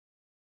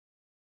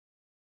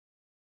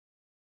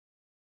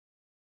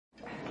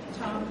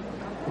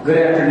Good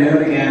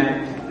afternoon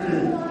again.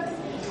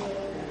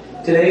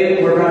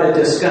 Today we're going to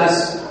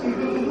discuss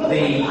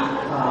the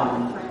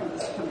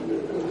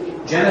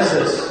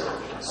genesis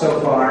so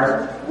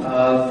far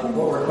of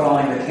what we're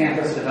calling the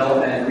campus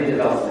development and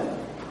redevelopment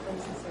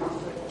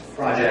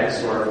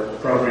projects or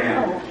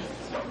program.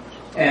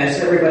 As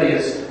everybody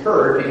has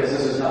heard, because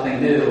this is nothing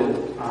new,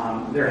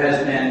 there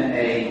has been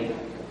a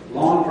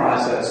long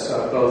process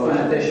of both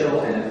unofficial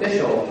and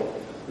official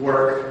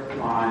work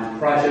on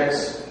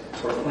projects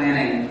or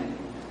planning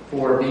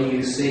for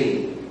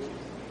BUC.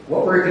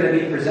 What we're going to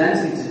be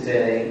presenting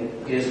today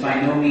is by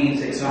no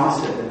means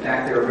exhaustive. In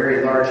fact, there are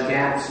very large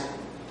gaps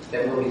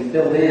that will be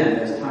filled in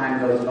as time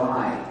goes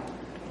by.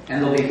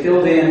 And they'll be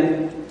filled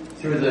in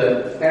through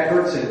the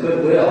efforts and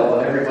goodwill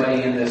of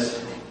everybody in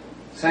this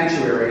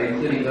sanctuary,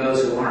 including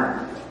those who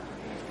aren't.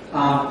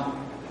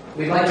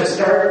 We'd like to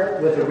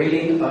start with a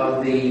reading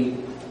of the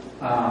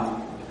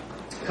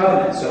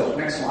covenant. So,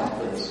 next slide,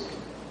 please.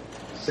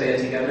 Say it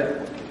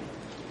together.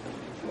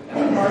 I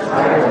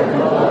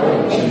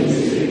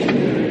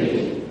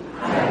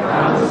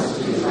promise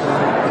to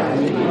strive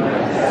to be my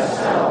best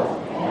self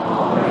in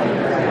all my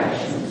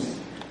interactions,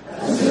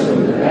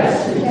 assume the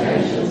best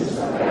intentions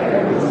of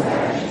everyone's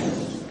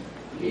actions,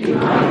 be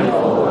mindful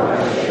of our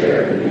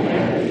shared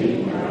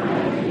humanity in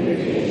my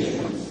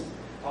communications,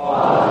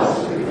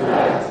 pause,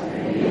 reflect,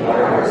 and be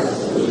part of the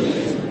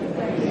solution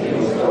when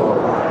things go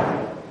awry.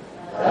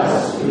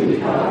 Thus we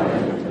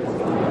covenant with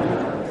one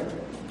another.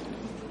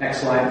 Next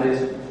slide,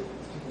 please.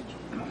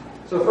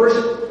 So first,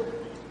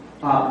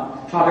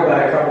 talk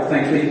about a couple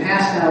things. We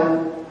passed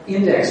out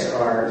index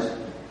cards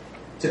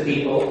to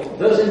people.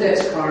 Those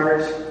index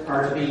cards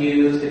are to be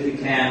used, if you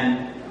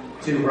can,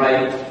 to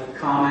write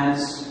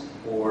comments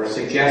or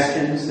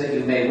suggestions that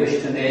you may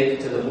wish to make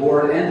to the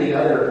board and the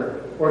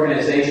other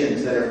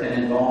organizations that have been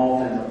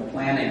involved in the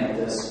planning of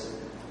this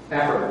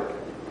effort.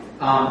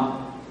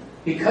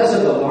 Because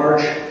of the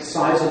large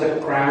size of the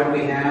crowd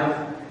we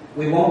have,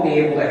 we won't be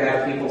able to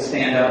have people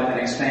stand up and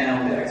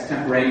expound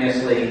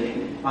extemporaneously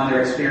on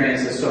their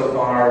experiences so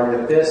far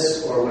with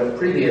this or with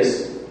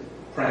previous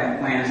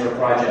plans or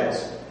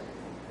projects.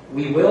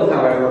 We will,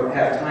 however,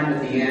 have time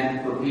at the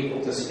end for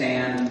people to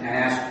stand and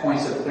ask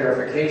points of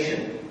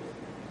clarification.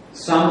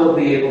 Some will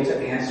be able to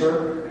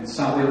answer, and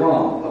some we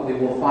won't, but we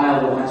will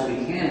file the ones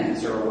we can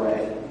answer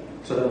away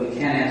so that we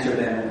can answer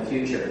them in the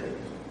future.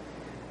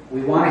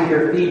 We want to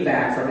hear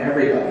feedback from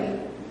everybody,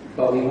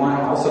 but we want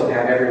to also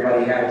have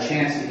everybody have a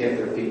chance to give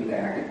their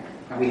feedback.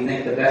 And we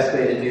think the best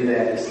way to do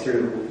that is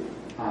through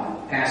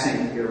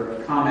passing your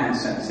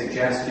comments and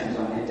suggestions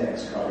on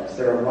index cards.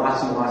 There are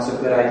lots and lots of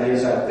good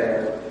ideas out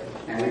there,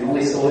 and we've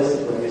only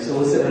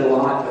solicited a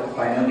lot, but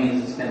by no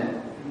means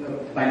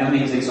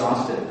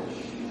exhausted.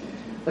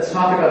 Let's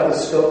talk about the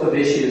scope of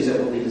issues that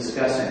we'll be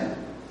discussing.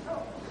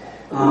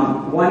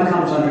 One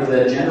comes under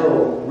the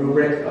general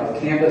rubric of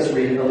campus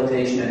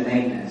rehabilitation and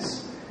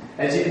maintenance.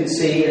 As you can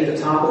see at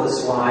the top of the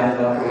slide in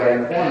the upper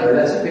right corner,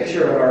 that's a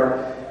picture of our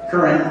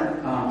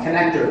current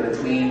connector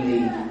between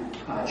the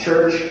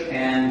church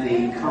and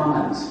the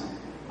commons.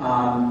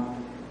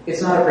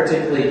 It's not a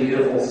particularly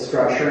beautiful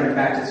structure. In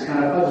fact, it's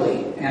kind of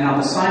ugly. And on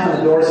the sign on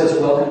the door says,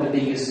 "Welcome to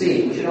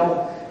BUC." We should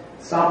all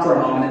stop for a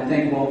moment and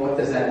think, well, what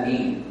does that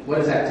mean? What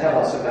does that tell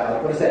us about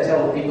it? What does that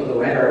tell the people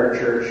who enter our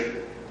church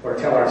or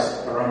tell our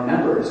own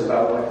members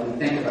about what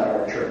we think about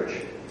our church?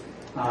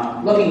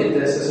 Looking at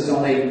this is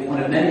only one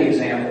of many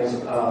examples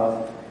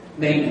of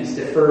maintenance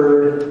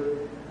deferred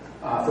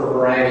for a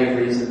variety of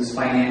reasons,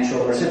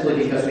 financial, or simply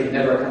because we've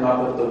never come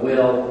up with the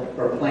will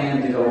or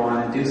plan to go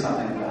on and do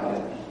something about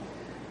it.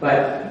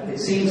 But it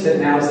seems that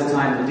now is the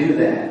time to do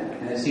that,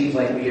 and it seems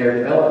like we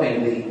are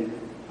developing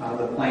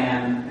the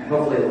plan and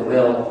hopefully the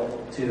will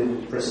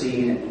to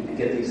proceed and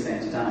get these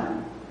things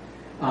done.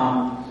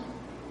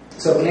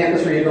 So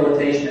campus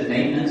rehabilitation and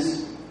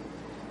maintenance,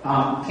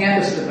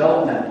 campus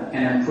development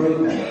and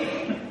improvement,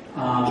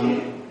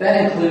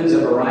 that includes a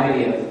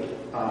variety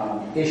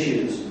of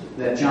issues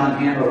that John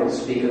Hammer will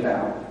speak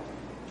about.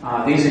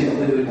 These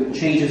include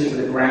changes to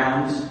the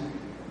grounds,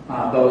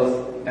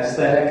 both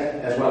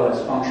aesthetic as well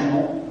as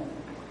functional,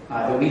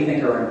 that we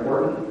think are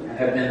important and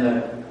have been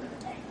the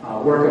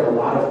work of a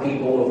lot of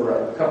people over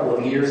a couple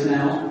of years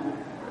now.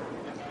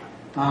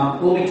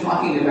 We'll be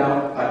talking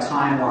about a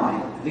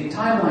timeline. The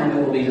timeline that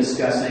we'll be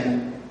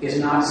discussing is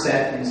not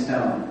set in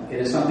stone. It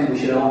is something we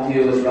should all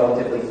view as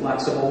relatively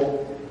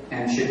flexible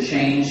and should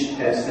change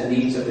as the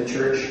needs of the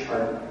church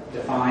are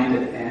defined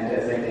and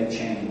as they may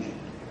change.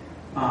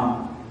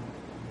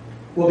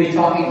 We'll be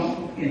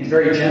talking in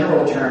very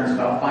general terms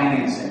about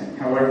financing.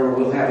 However,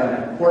 we'll have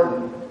an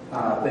important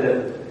bit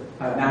of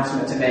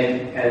announcement to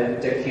make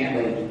as Dick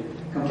Cantley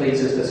completes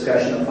his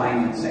discussion of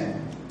financing.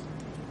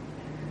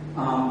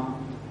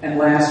 And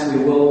last, we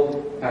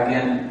will,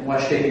 again,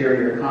 watch to hear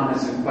your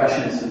comments and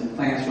questions and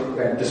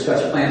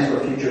discuss plans for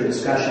future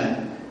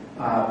discussion,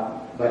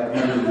 but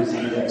remember to use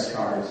index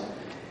cards.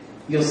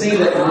 You'll see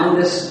that on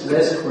this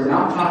list, we're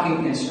not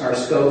talking in our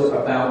scope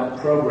about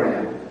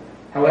program.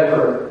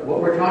 However,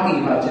 what we're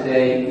talking about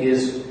today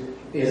is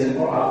is an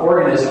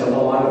organism with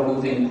a lot of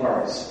moving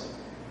parts.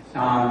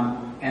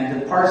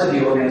 And the parts of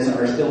the organism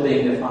are still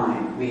being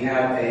defined. We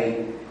have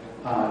a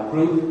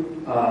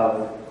group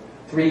of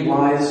 3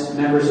 wise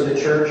members of the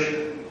church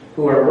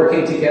who are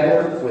working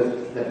together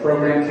with the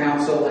program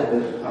council and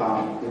with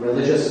the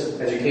religious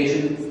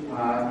education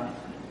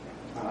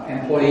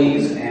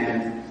employees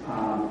and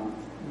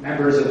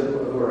members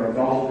who are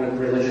involved with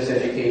religious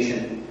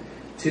education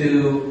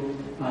to,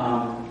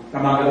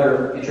 among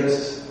other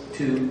interests,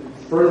 to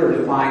further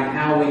define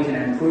how we can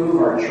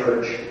improve our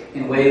church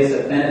in ways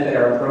that benefit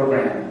our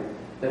program,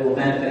 that will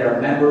benefit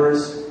our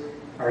members,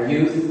 our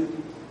youth,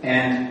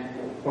 and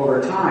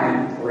over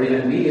time, or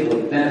even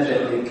immediately,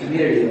 benefit the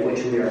community of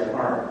which we are a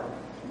part.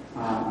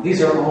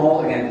 These are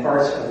all, again,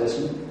 parts of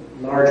this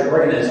large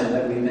organism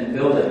that we've been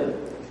building.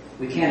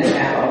 We can't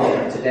attack all of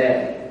them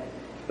today,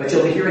 but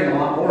you'll be hearing a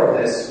lot more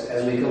of this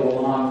as we go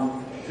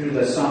along through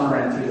the summer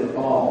and through the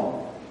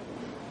fall.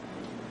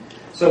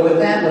 So with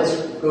that, let's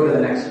go to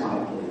the next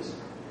slide, please.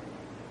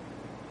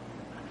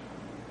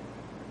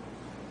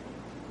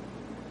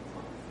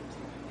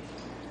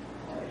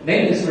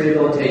 Maintenance and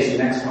rehabilitation,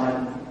 next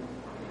slide.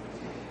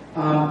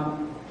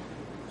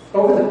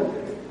 Over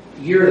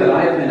the year that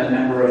I've been a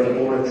member of the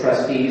Board of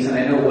Trustees, and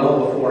I know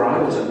well before I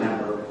was a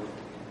member,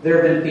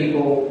 there have been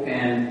people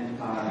and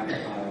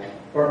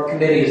or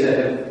committees that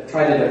have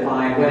tried to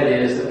define what it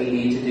is that we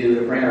need to do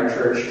to bring our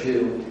church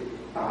to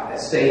a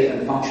safe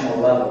and functional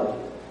level.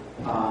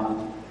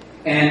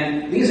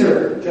 And these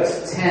are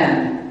just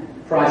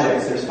 10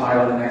 projects. There's 5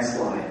 on the next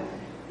slide.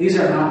 These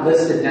are not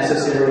listed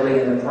necessarily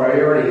in the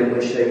priority in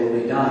which they will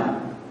be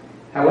done.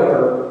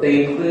 However,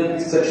 they include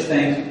such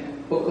things.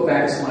 We'll go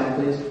back a slide,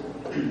 please.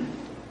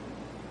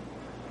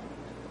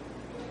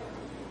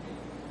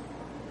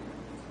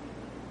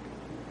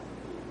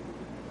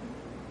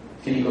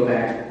 Can you go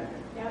back?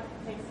 Yep,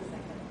 takes a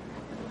second.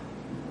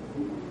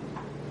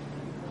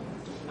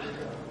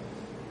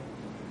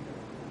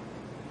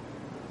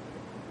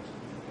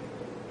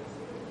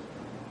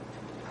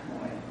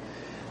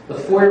 The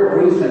foyer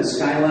roof and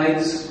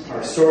skylights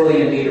are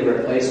sorely in need of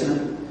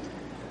replacement.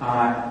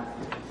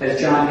 As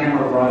John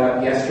Hammer brought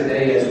up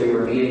yesterday as we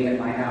were meeting at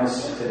my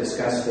house to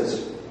discuss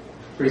this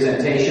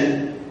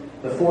presentation,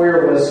 the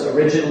foyer was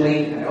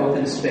originally an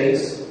open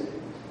space.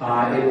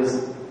 It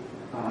was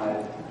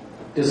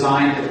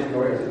designed,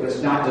 or it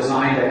was not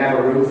designed to have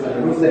a roof, and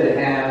the roof that it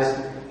has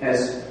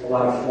a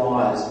lot of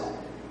flaws.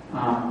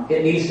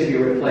 It needs to be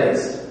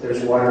replaced.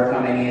 There's water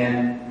coming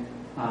in,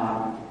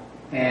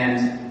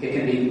 and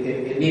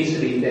it needs to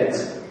be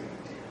fixed.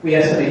 We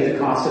estimate the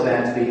cost of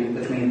that to be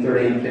between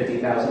 $30,000 and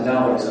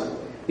 $50,000.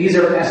 These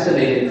are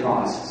estimated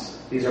costs.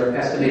 These are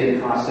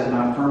estimated costs and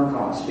not firm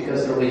costs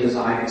because there will be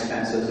design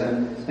expenses,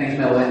 and things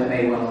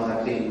may well end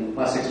up being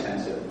less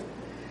expensive.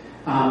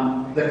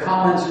 The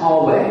commons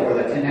hallway, or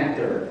the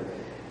connector.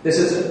 This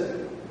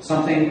is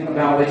something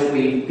about which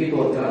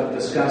people have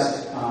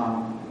discussed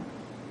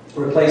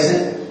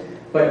replacing,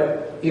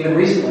 but even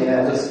recently,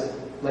 I'll just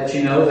let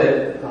you know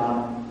that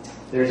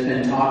there's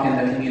been talk in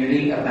the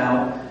community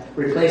about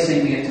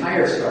replacing the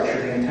entire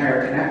structure, the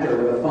entire connector,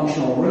 with a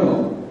functional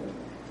room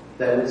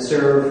that would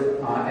serve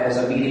as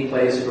a meeting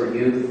place for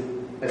youth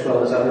as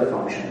well as other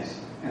functions.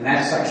 And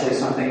that's actually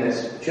something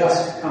that's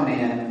just come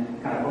in,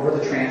 kind of over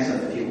the transom,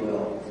 if you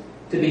will,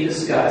 to be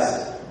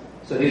discussed.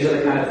 So these are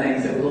the kind of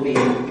things that we'll be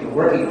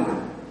working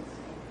on.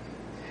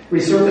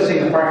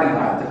 Resurfacing the parking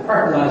lot. The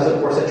parking lot is, of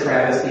course, a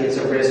travesty. It's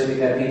a risk. We've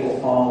had people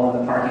fall in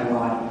the parking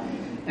lot.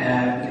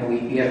 And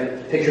we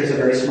have pictures of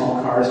very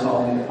small cars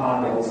falling into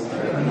potholes.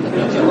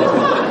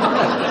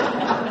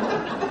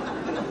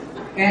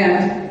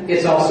 And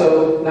it's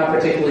also not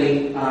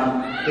particularly,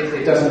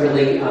 it doesn't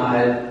really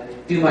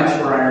do much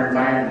for our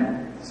environment.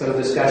 So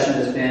discussion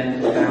has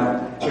been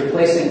about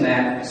replacing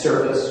that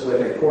surface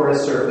with a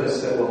porous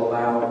surface that will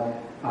allow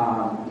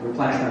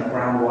replenishment of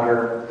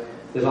groundwater.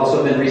 There's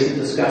also been recent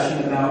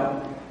discussion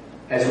about,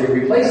 as we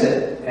replace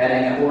it,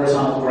 adding a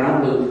horizontal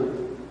ground loop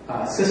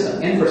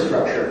system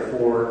infrastructure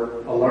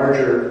for a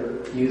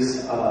larger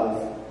use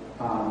of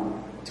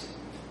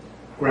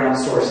ground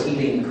source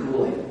heating and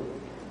cooling.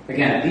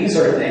 Again, these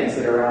are things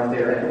that are out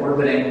there and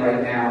orbiting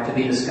right now to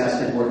be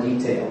discussed in more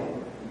detail.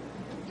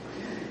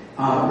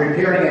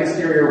 Repairing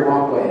exterior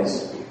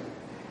walkways.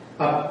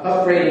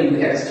 Upgrading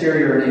the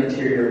exterior and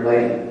interior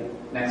lighting.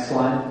 Next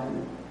slide.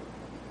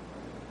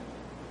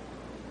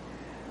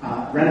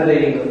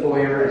 Renovating the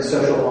foyer and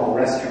social hall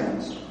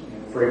restrooms.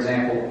 For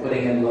example,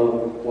 putting in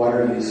low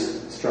water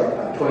use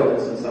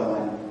toilets and so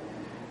on.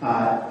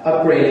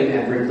 Upgrading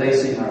and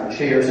replacing our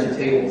chairs and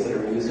tables that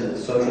are used in the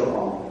social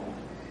hall.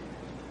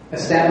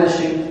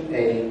 Establishing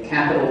a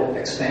capital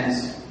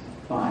expense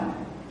fund.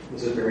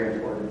 This is very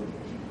important.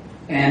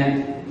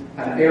 And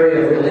an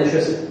area of real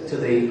interest to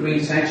the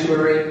Green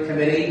Sanctuary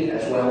Committee,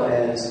 as well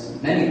as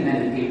many,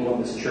 many people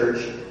in this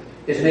church,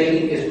 is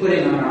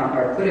putting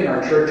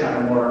our church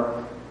on a more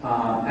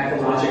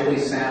ecologically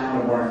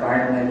sound, a more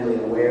environmentally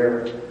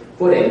aware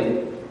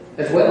footing,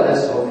 as well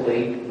as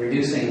hopefully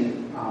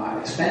reducing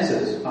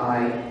expenses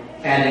by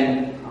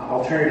adding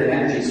alternative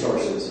energy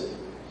sources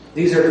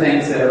These are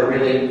things that are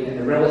really in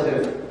the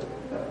relative,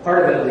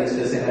 part of it at least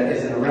is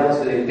in a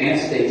relatively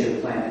advanced stage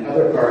of planning.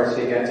 Other parts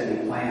have yet to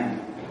be planned.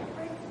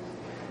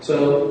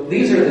 So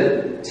these are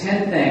the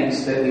 10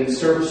 things that we've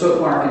so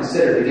far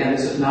considered. Again,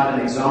 this is not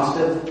an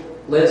exhaustive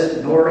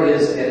list, nor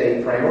is it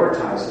a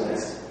prioritized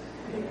list.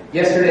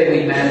 Yesterday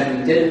we met and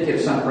we did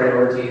give some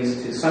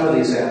priorities to some of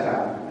these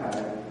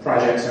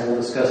projects, and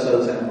we'll discuss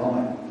those in a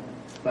moment.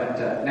 But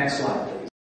next slide, please.